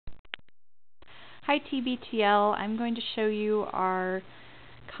Hi TBTL, I'm going to show you our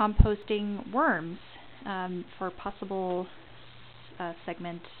composting worms for a possible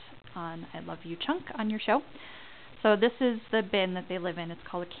segment on I Love You Chunk on your show. So this is the bin that they live in. It's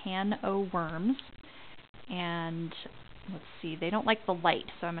called a can o' worms. And let's see, they don't like the light,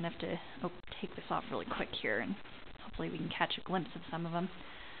 so I'm going to have to take this off really quick here and hopefully we can catch a glimpse of some of them.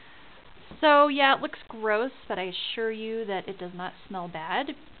 So yeah, it looks gross, but I assure you that it does not smell bad.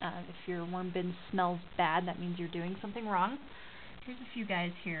 If your worm bin smells bad, that means you're doing something wrong. Here's a few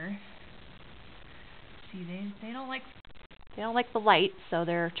guys here. See, they don't like the light, so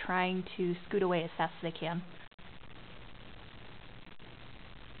they're trying to scoot away as fast as they can.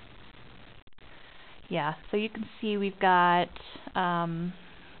 Yeah, so you can see we've got some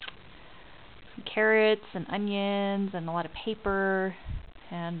carrots and onions and a lot of paper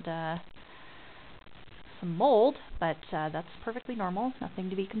and some mold, but that's perfectly normal,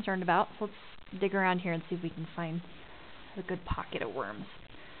 nothing to be concerned about. So let's dig around here and see if we can find a good pocket of worms.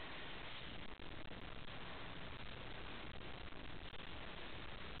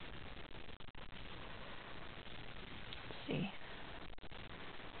 Let's see.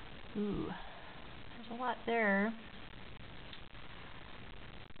 Ooh, there's a lot there.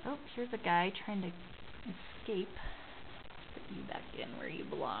 Oh, here's a guy trying to escape. Put you back in where you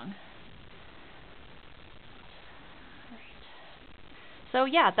belong. So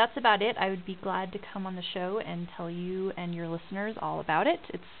yeah, that's about it. I would be glad to come on the show and tell you and your listeners all about it.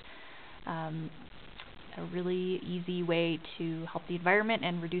 It's a really easy way to help the environment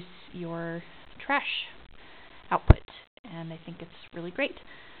and reduce your trash output, and I think it's really great.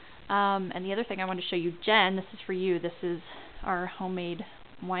 And the other thing I want to show you, Jen, this is for you. This is our homemade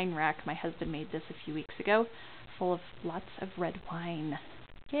wine rack. My husband made this a few weeks ago, full of lots of red wine.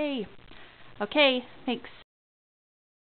 Yay! Okay, thanks.